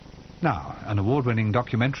Now, an award-winning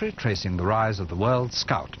documentary tracing the rise of the World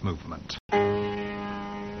Scout movement. Boys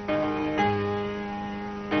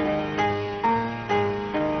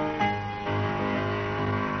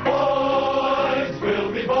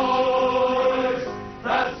will be boys,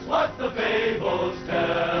 that's what the fables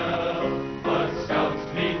tell. But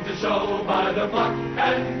scouts mean to show by their pluck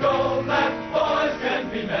and go that boys can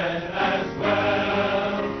be men as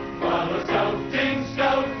well. While a scouting,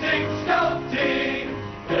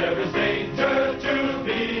 there is danger to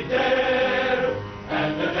be dared,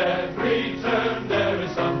 and at every turn there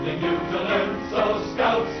is something new to learn. So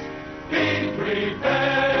scouts, be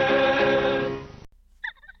prepared.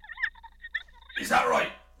 Is that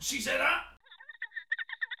right? She said that?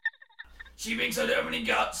 She thinks I don't have any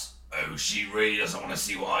guts? Oh, she really doesn't want to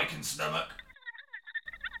see what I can stomach.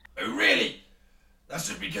 Oh, really? That's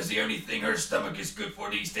just because the only thing her stomach is good for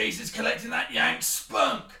these days is collecting that yank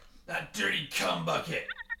spunk. That dirty cum bucket.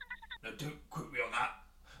 No, don't quote me on that.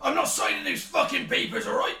 I'm not signing those fucking papers,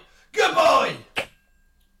 alright? Goodbye!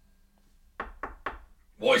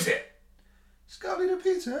 What is it? Scout Leader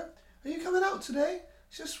Peter, are you coming out today?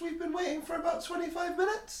 It's just we've been waiting for about 25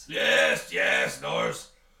 minutes. Yes, Norris.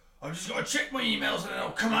 I've just got to check my emails and then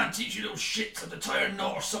I'll come out and teach you little shits how to tie a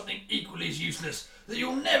knot or something equally as useless that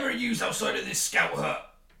you'll never use outside of this scout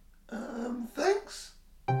hut. Thanks.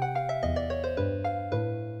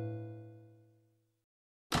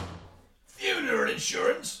 Funeral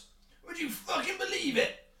insurance? Would you fucking believe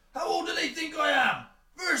it? How old do they think I am?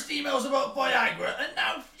 First emails about Viagra and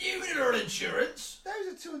now funeral insurance?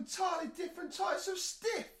 Those are two entirely different types of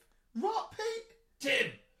stiff. Right, Pete?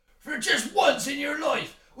 Tim, for just once in your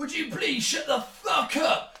life, would you please shut the fuck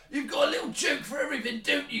up? You've got a little joke for everything,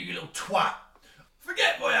 don't you, you little twat?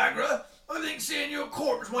 Forget Viagra. I think seeing your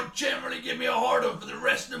corpse might generally give me a hard-on for the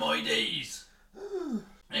rest of my days.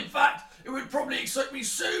 In fact, it would probably excite me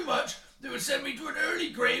so much that it would send me to an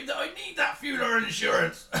early grave that I need that funeral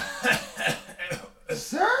insurance.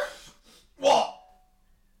 Sir? What?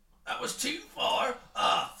 That was too far?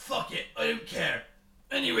 Ah, fuck it, I don't care.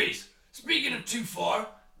 Anyways, speaking of too far,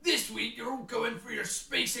 this week you're all going for your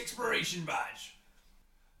space exploration badge.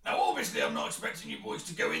 Now obviously I'm not expecting you boys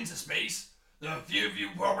to go into space, though a few of you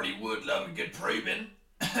probably would love a good probing.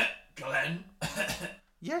 Glenn?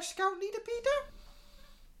 Yes, Scout Leader Peter?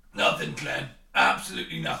 Nothing, Glenn.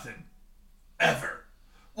 Absolutely nothing. Ever.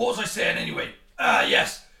 What was I saying anyway? Ah,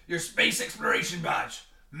 yes, your space exploration badge.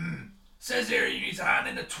 Says here you need to hand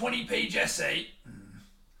in a 20-page essay.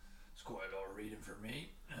 It's quite a lot of reading for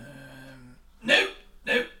me. No.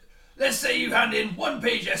 Let's say you hand in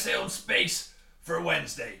 1-page essay on space for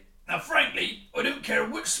Wednesday. Now, frankly, I don't care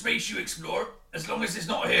which space you explore, as long as it's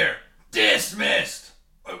not here. Dismissed!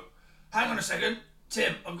 Oh, hang on a second.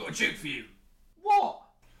 Tim, I've got a joke for you. What?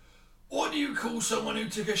 What do you call someone who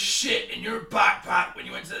took a shit in your backpack when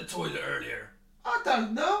you went to the toilet earlier? I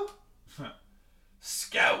don't know.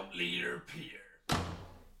 Scout Leader Peter.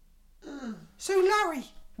 So,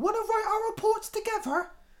 Larry, want to write our reports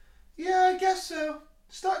together? Yeah, I guess so.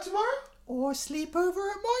 Start tomorrow? Or sleep over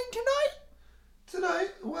at mine tonight?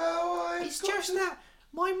 Tonight? Well, It's just that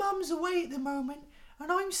my mum's away at the moment,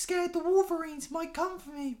 and I'm scared the Wolverines might come for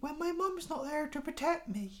me when my mum's not there to protect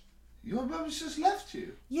me. Your mum's just left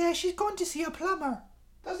you. Yeah, she's gone to see a plumber.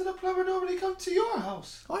 Doesn't a plumber normally come to your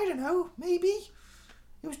house? I don't know, maybe.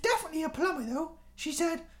 It was definitely a plumber, though. She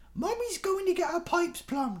said, Mummy's going to get her pipes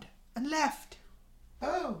plumbed, and left.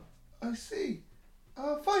 Oh, I see.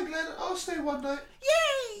 Fine, Glenn. I'll stay one night.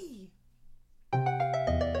 Yay!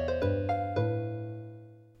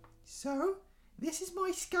 So, this is my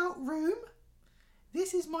scout room.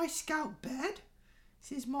 This is my scout bed.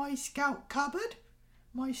 This is my scout cupboard.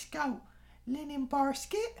 My scout linen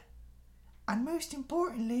basket. And most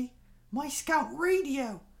importantly, my scout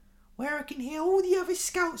radio, where I can hear all the other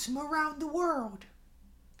scouts from around the world.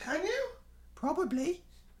 Can you? Probably.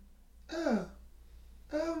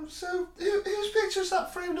 So whose picture's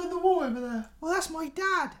that framed on the wall over there? Well, that's my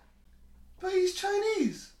dad. But he's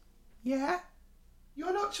Chinese. Yeah?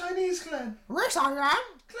 You're not Chinese, Glenn. Yes, I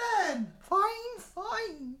am. Glenn!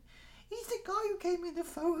 Fine. He's the guy who came in the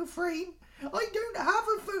photo frame. I don't have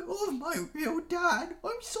a photo of my real dad.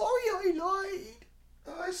 I'm sorry I lied.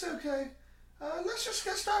 Oh, it's okay. Let's just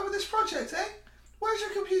get started with this project, eh? Where's your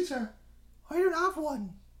computer? I don't have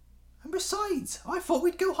one. And besides, I thought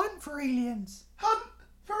we'd go hunt for aliens. Hunt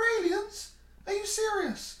for aliens? Are you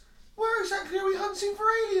serious? Where exactly are we hunting for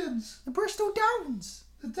aliens? The Bristol Downs.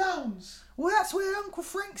 The Downs? Well, that's where Uncle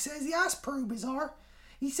Frank says the ass probers are.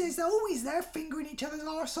 He says they're always there fingering each other's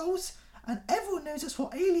arseholes, and everyone knows that's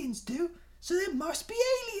what aliens do, so there must be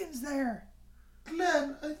aliens there.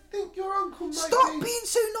 Glenn, I think your uncle might Stop be... being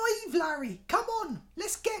so naive, Larry. Come on,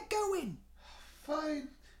 let's get going. Fine,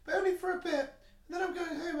 but only for a bit. And then I'm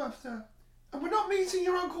going home after. And we're not meeting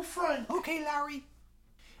your Uncle Frank. Okay, Larry.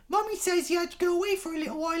 Mummy says he had to go away for a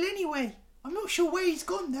little while anyway. I'm not sure where he's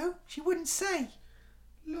gone though. She wouldn't say.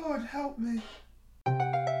 Lord help me. So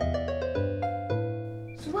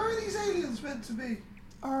where are these aliens meant to be?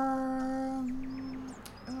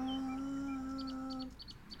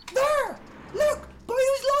 There! Look! By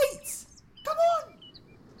those lights! Come on!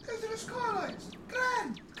 Go to the skylights.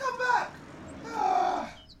 Glenn, come back.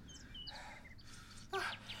 Ah.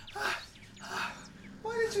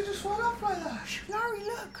 Why did you just fall off like that? Larry,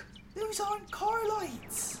 look! Those aren't car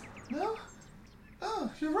lights. No?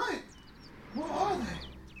 Oh, you're right. What are they?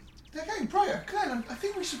 They're getting brighter. Glenn, I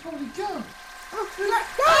think we should probably go. Oh,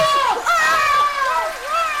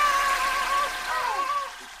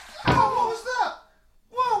 what was that?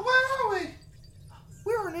 Whoa, where are we?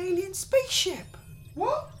 We're an alien spaceship.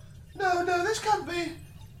 What? No, this can't be.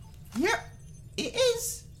 Yep, it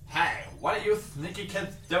is. Hey, what are you sneaky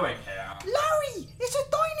kids doing here? Larry, it's a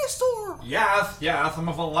dinosaur. Yes, I'm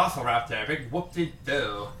a velociraptor, big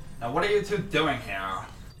whoop-de-doo. Now what are you two doing here?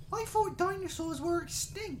 I thought dinosaurs were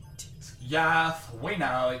extinct. Yes, we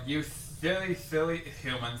know, you silly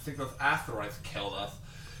humans think those asteroids killed us.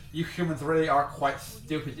 You humans really are quite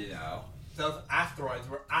stupid, you know. Those asteroids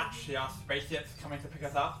were actually our spaceships coming to pick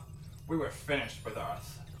us up. We were finished with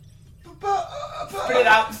Earth. But Spit it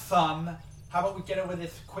out, son! How about we get over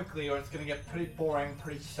this quickly or it's gonna get pretty boring,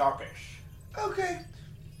 pretty sharpish. Okay,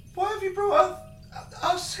 why have you brought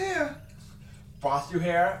us here? Brought you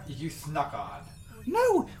here? You snuck on.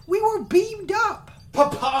 No, we were beamed up.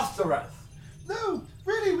 Preposterous! No,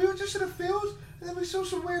 really, we were just in a field, and then we saw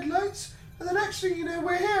some weird lights, and the next thing you know,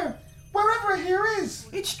 we're here. Wherever here is.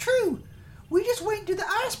 It's true. We just went to the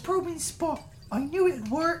ass probing spot. I knew it'd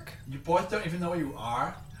work. You boys don't even know where you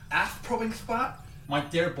are? Ass probing spot? My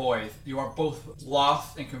dear boys, you are both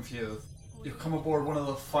lost and confused. You've come aboard one of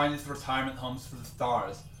the finest retirement homes for the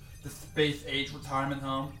stars. The Space Age Retirement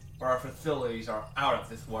Home, where our facilities are out of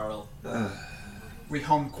this world. We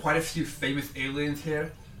home quite a few famous aliens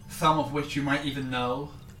here, some of which you might even know.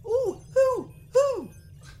 Ooh, who?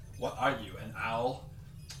 What are you, an owl?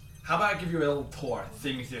 How about I give you a little tour,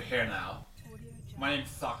 seeing as you're here now? My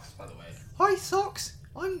name's Socks, by the way. Hi, Socks.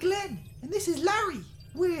 I'm Glenn, and this is Larry.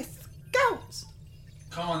 We're Scouts.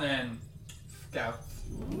 Come on in, Scouts.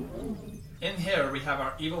 In here we have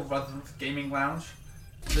our Evil Residents Gaming Lounge.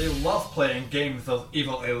 They love playing games, those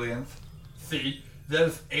evil aliens. See,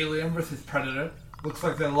 there's Alien vs Predator. Looks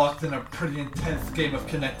like they're locked in a pretty intense game of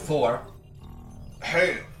Connect 4.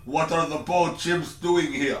 Hey, what are the bold chimps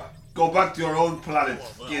doing here? Go back to your own planet,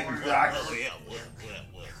 skin back.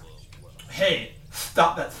 Hey,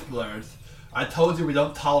 stop that, Splurge. I told you we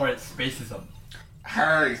don't tolerate spacism.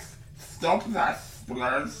 Hey, stop that,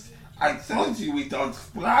 Splurge. I told you we don't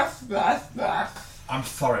splash. I'm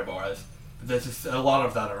sorry, boys, but there's just a lot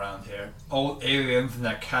of that around here. Old aliens and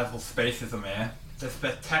their casual spacism, eh? The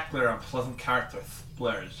spectacular and pleasant character,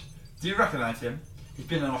 Splurge. Do you recognize him? He's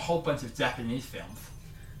been in a whole bunch of Japanese films.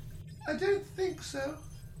 I don't think so.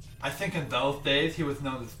 I think in those days he was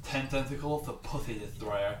known as Ten Tentacles, the Pussy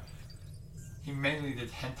Destroyer. He mainly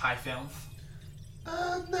did hentai films.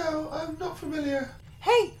 No, I'm not familiar.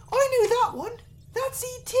 Hey, I knew that one. That's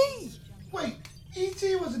E.T. Wait,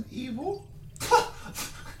 E.T. wasn't evil?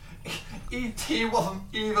 E.T. wasn't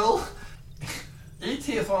evil.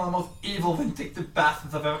 E.T. is one of the most evil, vindictive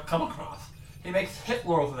bastards I've ever come across. He makes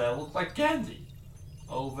Hitler over there look like Gandhi.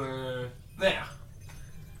 Over there.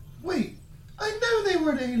 Wait, I know they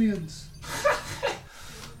weren't aliens.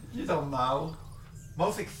 You don't know.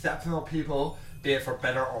 Most exceptional people, be it for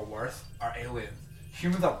better or worse, are aliens.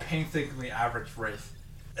 Humans are painstakingly average race.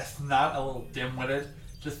 It's not a little dim-witted.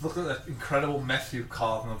 Just look at the incredible mess you've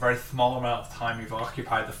caused in a very small amount of time you've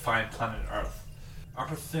occupied the fine planet Earth. I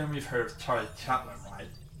presume you've heard of Charlie Chaplin, right?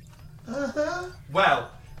 Uh-huh.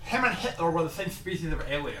 Well, him and Hitler were the same species of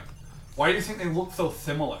alien. Why do you think they look so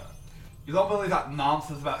similar? You don't believe that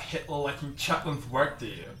nonsense about Hitler liking Chaplin's work, do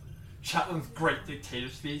you? Chaplin's great dictator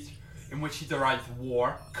speech, in which he derides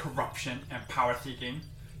war, corruption, and power-seeking.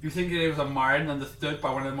 You think that he was admired and understood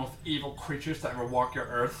by one of the most evil creatures to ever walk your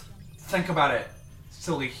Earth? Think about it,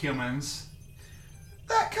 silly humans.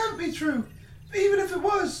 That can't be true. But even if it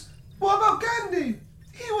was, what about Gandhi?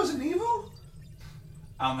 He wasn't evil.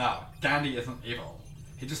 Oh no, Gandhi isn't evil.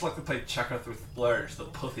 He just liked to play checkers with Splurge, the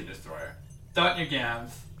Pussy Destroyer. Don't you,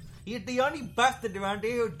 Gams? He's the only bastard around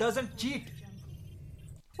here who doesn't cheat.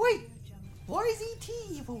 Wait, why is E.T.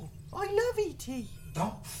 evil? I love E.T.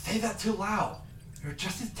 Don't say that too loud. You're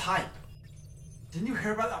just his type. Didn't you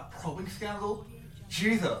hear about that probing scandal?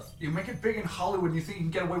 Jesus, you make it big in Hollywood and you think you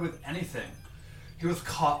can get away with anything. He was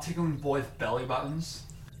caught tickling boys' belly buttons.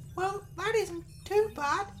 Well, that isn't too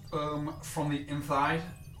bad. From the inside.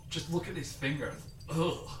 Just look at his fingers.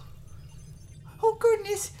 Ugh. Oh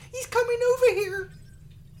goodness, he's coming over here.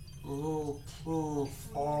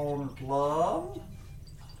 Found love?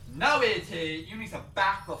 No, E.T., you need to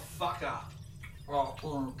back the fuck up.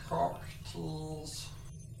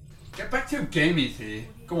 Get back to your game, E.T.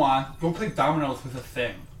 Go on, go play dominoes with the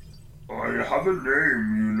thing. I have a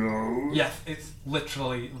name, you know. Yes, it's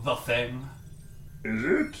literally the thing. Is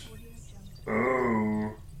it?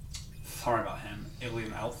 Oh. Sorry about him,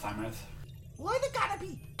 alien Alzheimer's. Why there gotta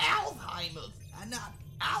be Alzheimer's and not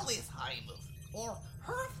Alzheimer's or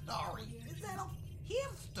her story instead of his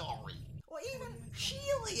story? Or even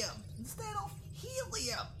Helium instead of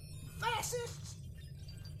Helium? Fascists?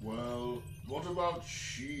 Well, what about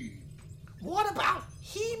sheep? What about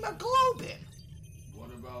hemoglobin?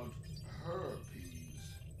 What about herpes?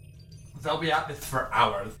 They'll be at this for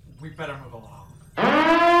hours. We better move along.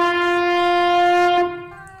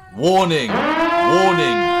 Warning!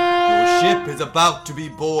 Warning! Your ship is about to be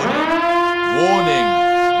boarded. Warning!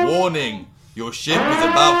 Warning! Your ship is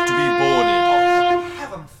about to be boarded. Oh, for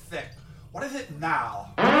heaven's sake. What is it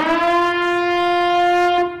now?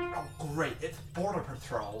 Oh, great. It's Border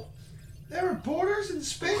Patrol. There are borders in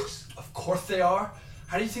space? Of course they are.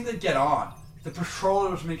 How do you think they get on? The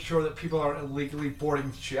patrollers make sure that people aren't illegally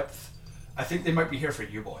boarding ships. I think they might be here for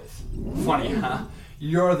you boys. Funny, huh?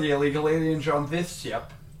 You're the illegal aliens on this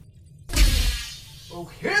ship. Oh,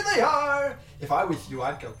 here they are! If I was you,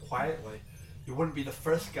 I'd go quietly. You wouldn't be the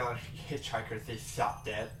first hitchhikers they shot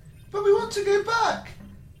dead. But we want to go back.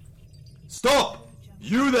 Stop!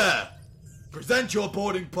 You there! Present your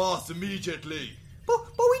boarding pass immediately. But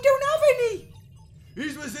we don't have any.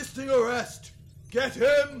 He's resisting arrest. Get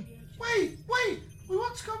him! Wait! We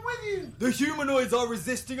want to come with you. The humanoids are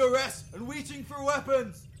resisting arrest and reaching for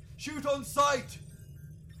weapons. Shoot on sight.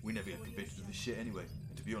 We never get convicted of this shit anyway.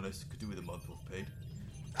 And to be honest, could do with a month off paid.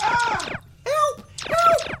 Ah! Help!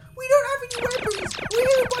 We don't have any weapons. We're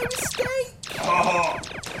here by mistake. Ha!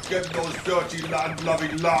 Get those dirty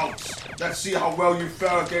land-loving louts. Let's see how well you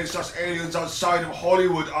fare against us aliens outside of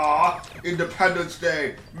Hollywood, Independence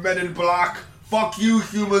Day, Men in Black. Fuck you,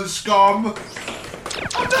 human scum.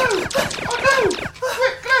 Oh no!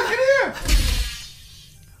 Quick, Glenn, get here!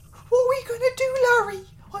 What are we gonna do, Larry?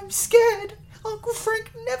 I'm scared. Uncle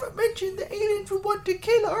Frank never mentioned the aliens would want to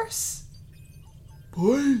kill us.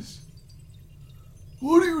 Boys,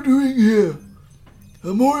 what are you doing here?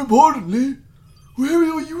 And more importantly, where are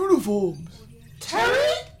your uniforms?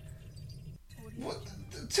 Terry? What?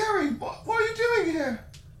 Terry, what are you doing here?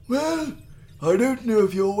 Well, I don't know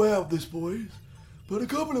if you're aware of this, boys, but a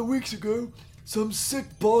couple of weeks ago, some sick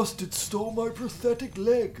bastard stole my prosthetic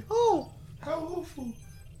leg. Oh, how awful.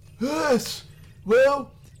 Yes,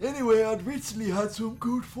 well, anyway, I'd recently had some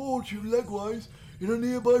good fortune leg-wise in a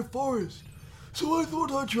nearby forest, so I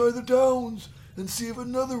thought I'd try the downs and see if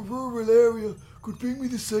another rural area could bring me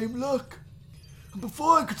the same luck. And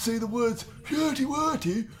before I could say the words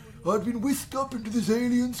 "shirty-worty," I'd been whisked up into this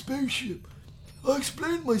alien spaceship. I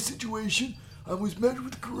explained my situation and was met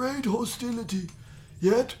with great hostility,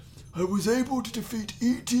 yet I was able to defeat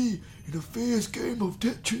E.T. in a fierce game of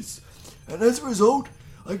Tetris, and as a result,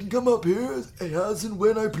 I can come up here as and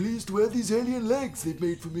when I please to wear these alien legs they've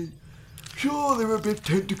made for me. Sure, they're a bit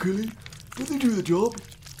tentacly, but they do the job.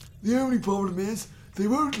 The only problem is, they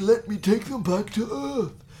won't let me take them back to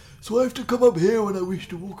Earth, so I have to come up here when I wish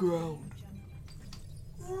to walk around.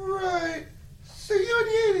 Right. So you and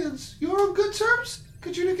the aliens, you're on good terms?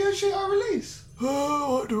 Could you negotiate our release?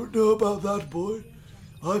 Oh, I don't know about that, boy.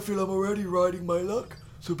 I feel I'm already riding my luck,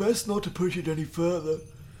 so best not to push it any further.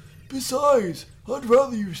 Besides, I'd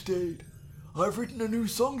rather you stayed. I've written a new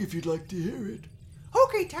song if you'd like to hear it.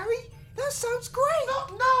 Okay, Terry, that sounds great.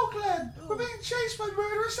 Not now, Glenn. We're being chased by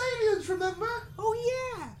murderous aliens, remember? Oh,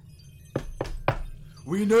 yeah.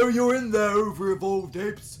 We know you're in there, over-evolved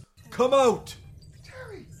apes. Come out!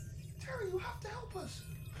 Terry, you have to help us.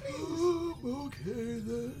 Please. Okay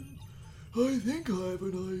then. I think I have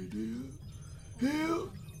an idea. Here,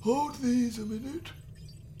 hold these a minute.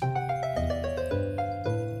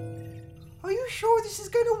 Are you sure this is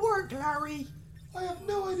going to work, Larry? I have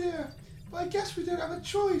no idea, but I guess we don't have a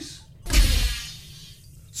choice.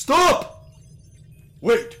 Stop!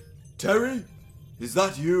 Wait, Terry? Is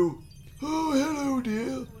that you? Oh, hello,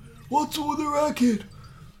 dear. What's all the racket?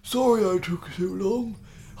 Sorry I took so long.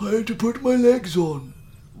 I had to put my legs on.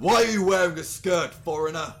 Why are you wearing a skirt,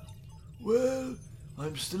 foreigner? Well,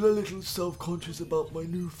 I'm still a little self-conscious about my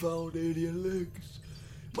newfound alien legs.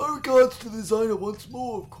 My regards to the designer once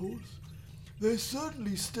more, of course. They're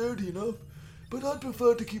certainly sturdy enough, but I'd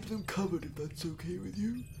prefer to keep them covered if that's okay with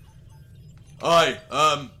you. Aye,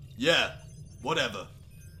 yeah, whatever.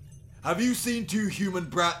 Have you seen two human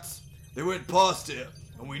brats? They went past here,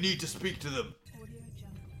 and we need to speak to them.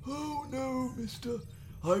 Oh no, mister.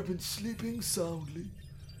 I've been sleeping soundly.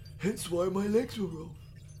 Hence why my legs were off.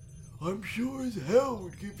 I'm sure as hell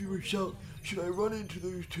would give you a shout should I run into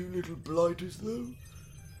those two little blighters, though.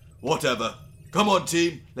 Whatever. Come on,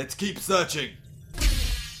 team. Let's keep searching.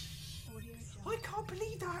 I can't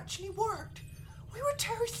believe that actually worked. We were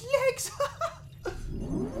Terry's legs.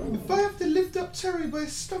 If I have to lift up Terry by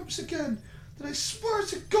his stumps again, then I swear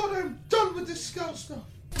to God I'm done with this scout stuff.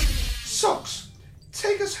 Socks,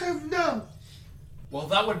 take us home now. Well,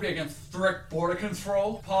 that would be against strict border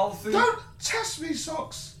control policy. Don't test me,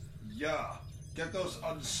 Socks. Yeah, get those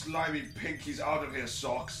unslimy pinkies out of here,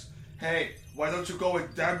 Socks. Hey, why don't you go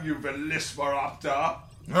with them, you Velociraptor?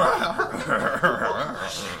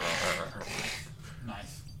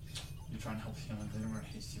 Nice. You're trying to help humans, they don't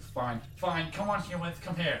hate you. Fine, fine, come on humans,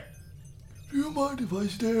 come here. Do you mind if I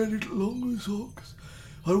stay a little longer, Socks?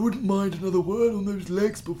 I wouldn't mind another word on those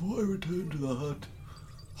legs before I return to the hut.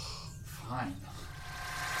 Fine.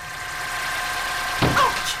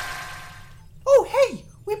 Ouch! Oh, hey,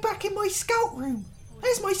 we're back in my scout room.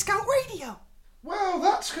 There's my scout radio. Well,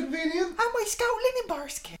 that's convenient. And my scout linen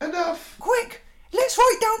basket. Enough. Quick, let's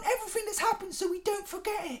write down everything that's happened so we don't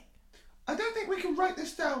forget it. I don't think we can write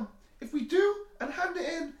this down. If we do and hand it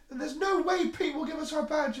in, then there's no way Pete will give us our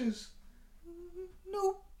badges.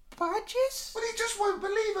 No badges? Well, he just won't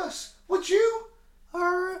believe us. Would you?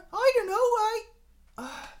 I don't know,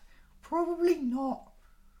 probably not.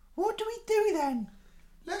 What do we do then?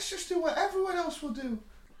 Let's just do what everyone else will do.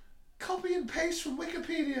 Copy and paste from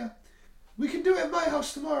Wikipedia. We can do it at my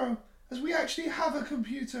house tomorrow, as we actually have a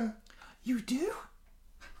computer. You do?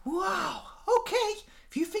 Wow. Okay,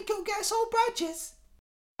 if you think it'll get us all badges.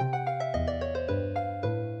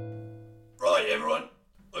 Right, everyone.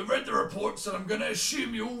 I read the reports and I'm going to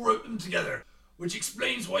assume you all wrote them together, which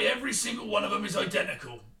explains why every single one of them is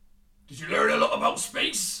identical. Did you learn a lot about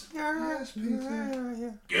space? Yes,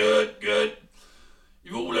 Peter. Good, good.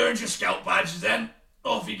 You've all earned your scout badges then.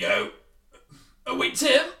 Off you go. Oh wait,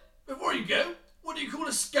 Tim, before you go, what do you call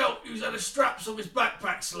a scout who's had the straps of his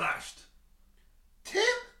backpack slashed? Tim?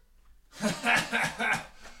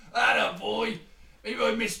 Atta boy. Maybe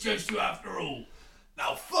I misjudged you after all.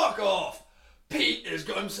 Now fuck off. Pete has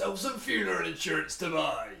got himself some funeral insurance to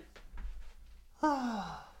buy.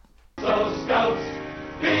 So scouts,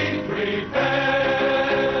 be prepared.